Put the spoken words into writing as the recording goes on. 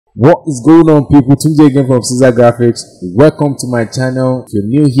What is going on, people? Tunde again from Caesar Graphics. Welcome to my channel. If you're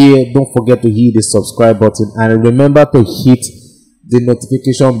new here, don't forget to hit the subscribe button and remember to hit the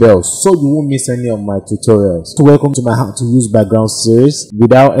notification bell so you won't miss any of my tutorials. So welcome to my how to use background series.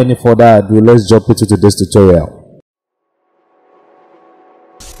 Without any further ado, let's jump into today's tutorial.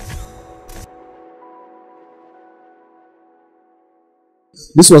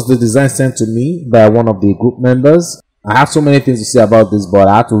 This was the design sent to me by one of the group members. I have so many things to say about this, but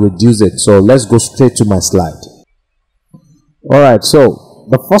I have to reduce it. So let's go straight to my slide. Alright, so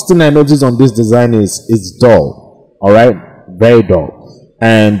the first thing I noticed on this design is it's dull. Alright, very dull.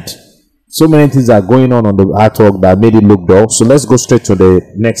 And so many things are going on the artwork that made it look dull. So let's go straight to the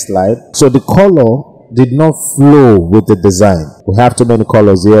next slide. So the color did not flow with the design. We have too many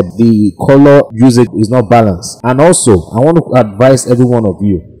colors here. The color usage is not balanced. And also, I want to advise every one of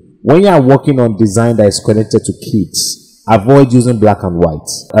you, when you are working on design that is connected to kids, avoid using black and white.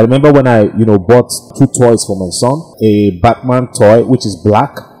 I remember when I bought two toys for my son, a Batman toy which is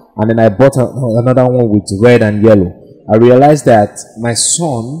black, and then I bought another one with red and yellow. I realized that my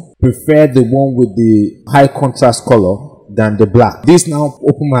son preferred the one with the high contrast color than the black. This now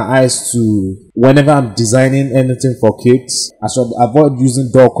opened my eyes to whenever I'm designing anything for kids, I should avoid using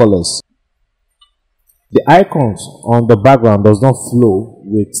dull colors. The icons on the background does not flow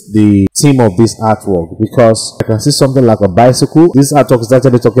with the theme of this artwork, because I can see something like a bicycle. This artwork is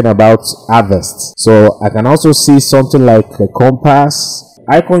actually talking about harvest. So I can also see something like a compass.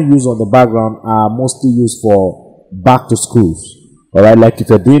 Icons used on the background are mostly used for back to schools. Alright, like if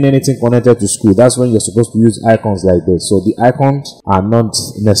you're doing anything connected to school, that's when you're supposed to use icons like this. So the icons are not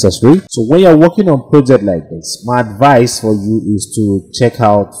necessary. So when you're working on a project like this, my advice for you is to check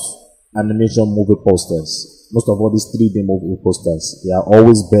out animation movie posters. Most of all these 3D movie posters, they are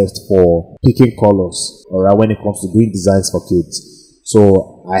always best for picking colors, alright, when it comes to doing designs for kids.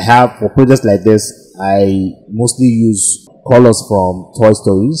 So I have, for projects like this, I mostly use colors from Toy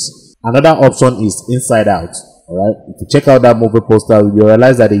Stories. Another option is Inside Out. Alright, if you check out that movie poster, you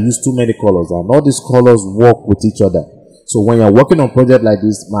realize that they use too many colors and all these colors work with each other. So when you're working on a project like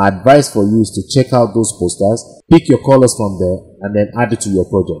this, my advice for you is to check out those posters, pick your colors from there, and then add it to your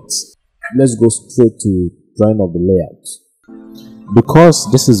projects. Let's go straight to drawing of the layout.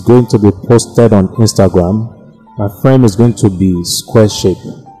 Because this is going to be posted on Instagram, my frame is going to be square shape.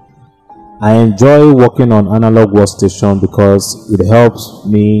 I enjoy working on analog workstation because it helps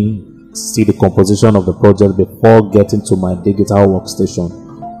me see the composition of the project before getting to my digital workstation.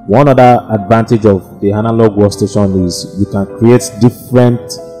 One other advantage of the analog workstation is you can create different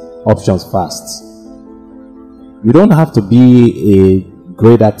options fast. You don't have to be a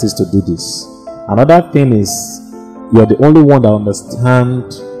great artist to do this. Another thing is you're the only one that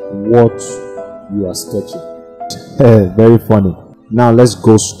understands what you are sketching. Very funny. Now let's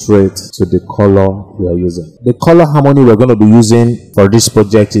go straight to the color we are using. The color harmony we're going to be using for this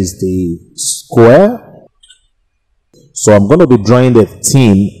project is the square. So I'm going to be drawing the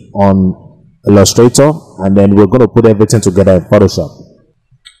theme on Illustrator, and then we're going to put everything together in Photoshop.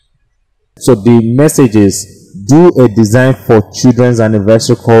 So the message is, do a design for children's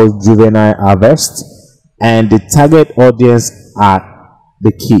anniversary called Juvenile Harvest, and the target audience are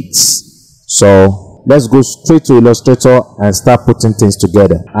the kids. So let's go straight to Illustrator and start putting things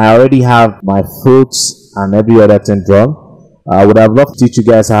together. I already have my fruits and every other thing drawn. I would have loved to teach you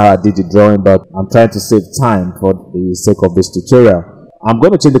guys how I did the drawing, but I'm trying to save time for the sake of this tutorial. I'm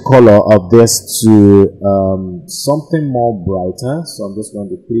going to change the color of this to something more brighter. So I'm just going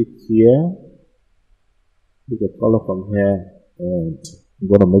to click here, pick a color from here, and I'm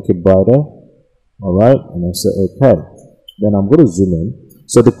going to make it brighter. Alright, and I say okay. Then I'm going to zoom in.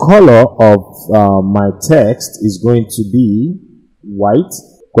 So the color of my text is going to be white,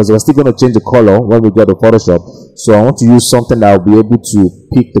 because we're still going to change the color when we get to Photoshop. So I want to use something that will be able to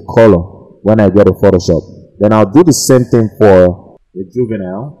pick the color when I get to Photoshop. Then I'll do the same thing for the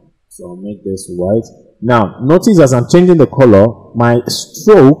juvenile. So I'll make this white. Now notice as I'm changing the color, my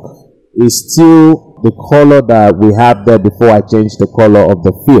stroke is still the color that we have there before I change the color of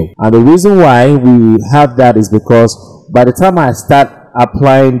the fill. And the reason why we have that is because by the time I start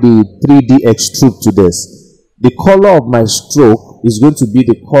applying the 3D extrude to this, the color of my stroke is going to be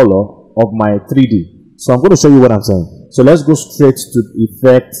the color of my 3D. So I'm going to show you what I'm saying. So let's go straight to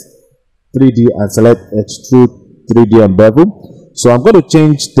Effect 3D and select Extrude 3D and Bevel. So I'm going to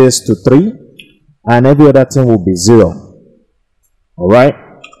change this to 3 and every other thing will be 0. Alright.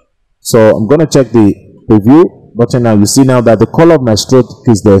 So I'm going to check the preview button now. You see now that the color of my stroke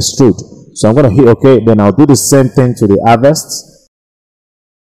is the extrude. So I'm going to hit OK. Then I'll do the same thing to the harvest.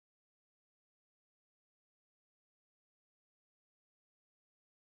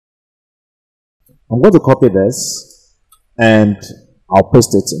 I'm going to copy this and I'll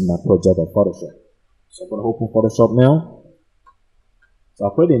paste it in my project of Photoshop. So I'm going to open Photoshop now. So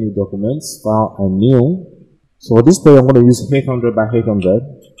I'll create a new document, file and new. So for this page, I'm going to use 800 by 800.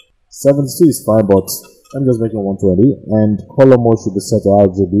 72 is fine, but I'm just making 120. And color mode should be set to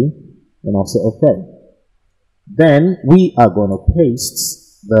RGB. And I'll say OK. Then we are going to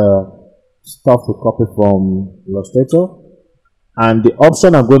paste the stuff we copy from Illustrator. And the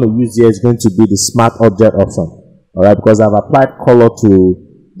option I'm going to use here is going to be the Smart Object option. Alright, because I've applied color to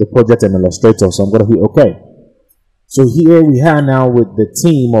the project in Illustrator. So I'm going to hit OK. So here we are now with the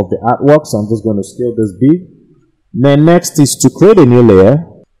theme of the artwork. So I'm just going to scale this big. Then next is to create a new layer.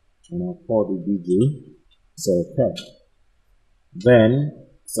 And I'll call the BG. So OK. Then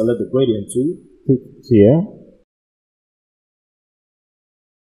select the gradient tool. Click here.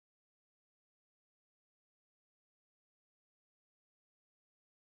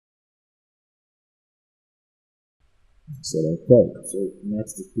 So okay. So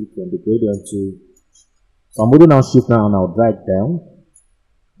next is click on the gradient tool. So I'm holding down shift now and I'll drag down.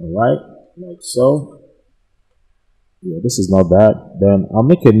 Alright, like so. Yeah, this is not bad. Then I'll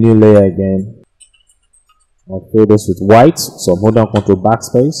make a new layer again. I'll fill this with white. So I'm holding down Ctrl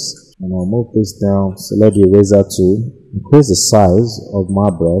Backspace and I'll move this down, select the eraser tool, increase the size of my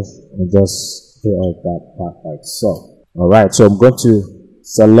brush and just clear off that part like so. Alright, so I'm going to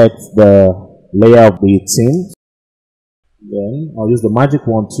select the layer of the theme. Then I'll use the magic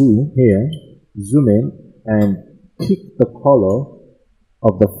wand tool here, zoom in and pick the color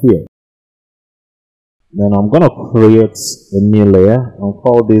of the field. Then I'm going to create a new layer and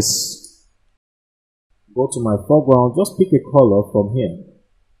call this, go to my foreground, just pick a color from here,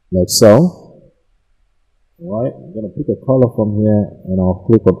 like so. Alright, I'm going to pick a color from here and I'll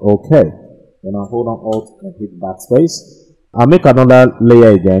click on OK. Then I'll hold on Alt and hit Backspace. I'll make another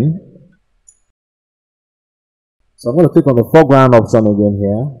layer again. So I'm going to click on the foreground option again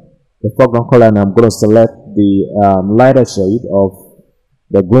here, the foreground color, and I'm going to select the lighter shade of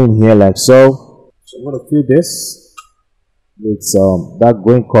the green here like so. So I'm going to fill this with that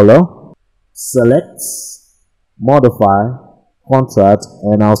green color, select, modify, contrast,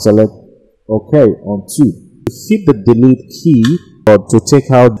 and I'll select OK on 2. Hit the delete key to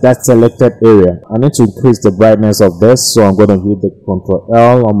take out that selected area. I need to increase the brightness of this, so I'm going to hit the Ctrl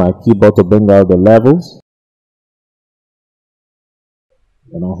L on my keyboard to bring out the levels.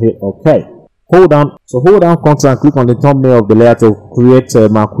 And I'll hit OK. Hold down Ctrl and click on the thumbnail of the layer to create a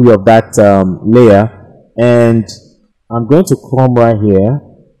marquee of that layer. And I'm going to come right here,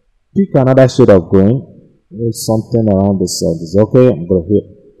 pick another shade of green, something around the sides. Okay, I'm going to hit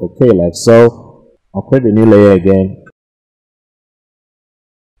OK like so. I'll create a new layer again.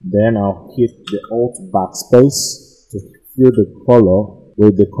 Then I'll hit the Alt Backspace to fill the color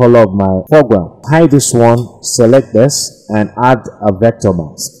with the color of my foreground. Hide this one, select this and add a vector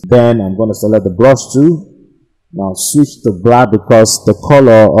mask. Then I'm going to select the brush tool. Now switch to black because the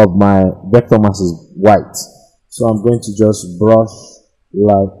color of my vector mask is white. So I'm going to just brush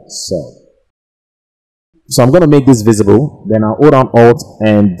like so. So I'm going to make this visible. Then I'll hold on Alt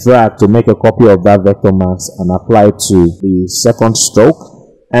and drag to make a copy of that vector mask and apply it to the second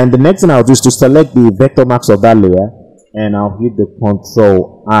stroke. And the next thing I'll do is to select the vector mask of that layer. And I'll hit the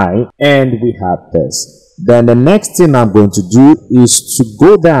Ctrl I and we have this. Then the next thing I'm going to do is to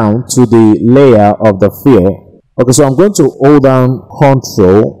go down to the layer of the fill. Okay, so I'm going to hold down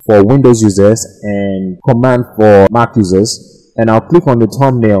Ctrl for Windows users and Command for Mac users, and I'll click on the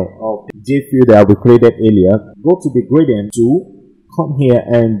thumbnail of the JFill that we created earlier. Go to the gradient tool, come here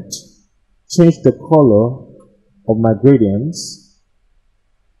and change the color of my gradients.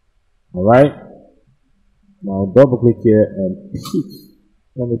 Alright. Now double click here and pick.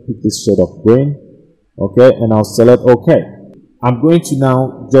 Let me pick this shade of green. Okay, and I'll select OK. I'm going to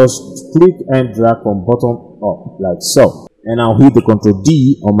now just click and drag from bottom up like so. And I'll hit the Ctrl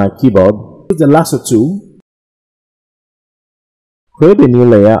D on my keyboard. Hit the lasso tool. Create a new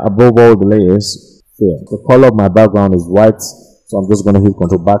layer above all the layers. Here. The color of my background is white. So I'm just going to hit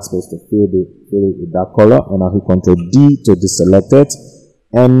Ctrl Backspace to fill it with that color. And I'll hit Ctrl D to deselect it.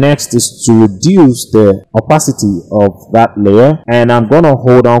 And next is to reduce the opacity of that layer, and I'm going to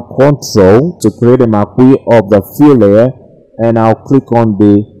hold on Ctrl to create a marquee of the fill layer, and I'll click on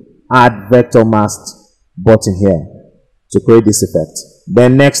the Add Vector Mask button here to create this effect.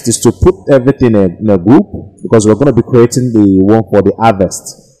 Then next is to put everything in a group because we're going to be creating the one for the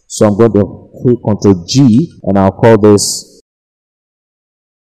harvest. So I'm going to click Ctrl G and I'll call this.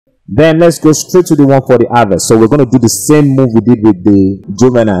 Then let's go straight to the one for the harvest. So we're going to do the same move we did with the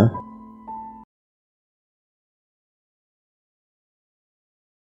juvenile.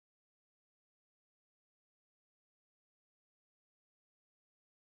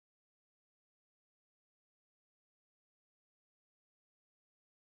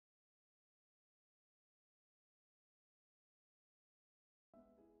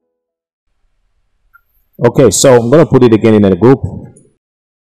 Okay, so I'm gonna put it again in a group.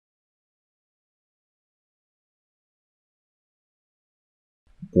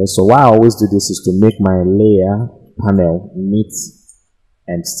 Okay, so why I always do this is to make my layer panel neat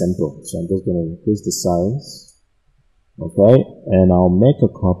and simple. So I'm just going to increase the size. Okay, and I'll make a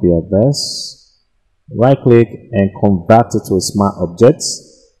copy of this. Right click and convert it to a smart object.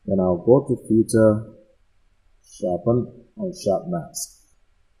 Then I'll go to filter, sharpen, and sharp mask.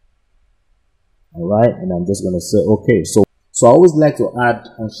 Alright, and I'm just going to say okay. So I always like to add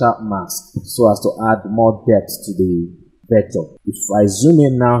a sharp mask so as to add more depth to the vector. If I zoom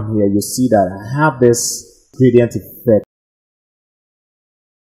in now here, you see that I have this gradient effect.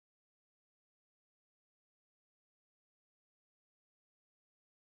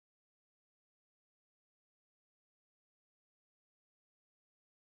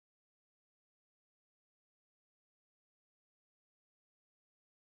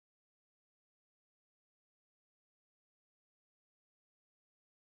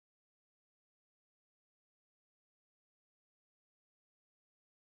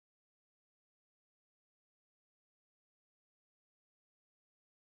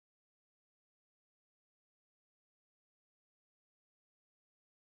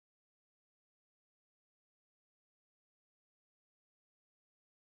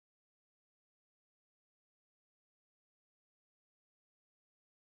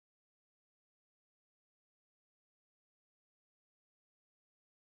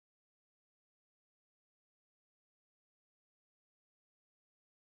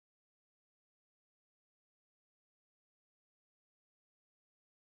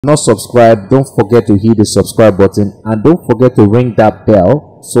 Not subscribed, don't forget to hit the subscribe button and don't forget to ring that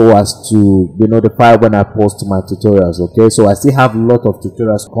bell so as to be notified when I post my tutorials. Okay, so I still have a lot of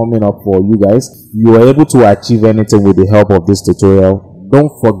tutorials coming up for you guys. If you are able to achieve anything with the help of this tutorial,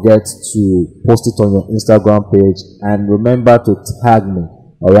 don't forget to post it on your Instagram page and remember to tag me.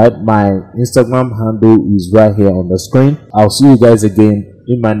 Alright, my Instagram handle is right here on the screen. I'll see you guys again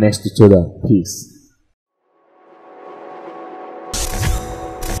in my next tutorial. Peace.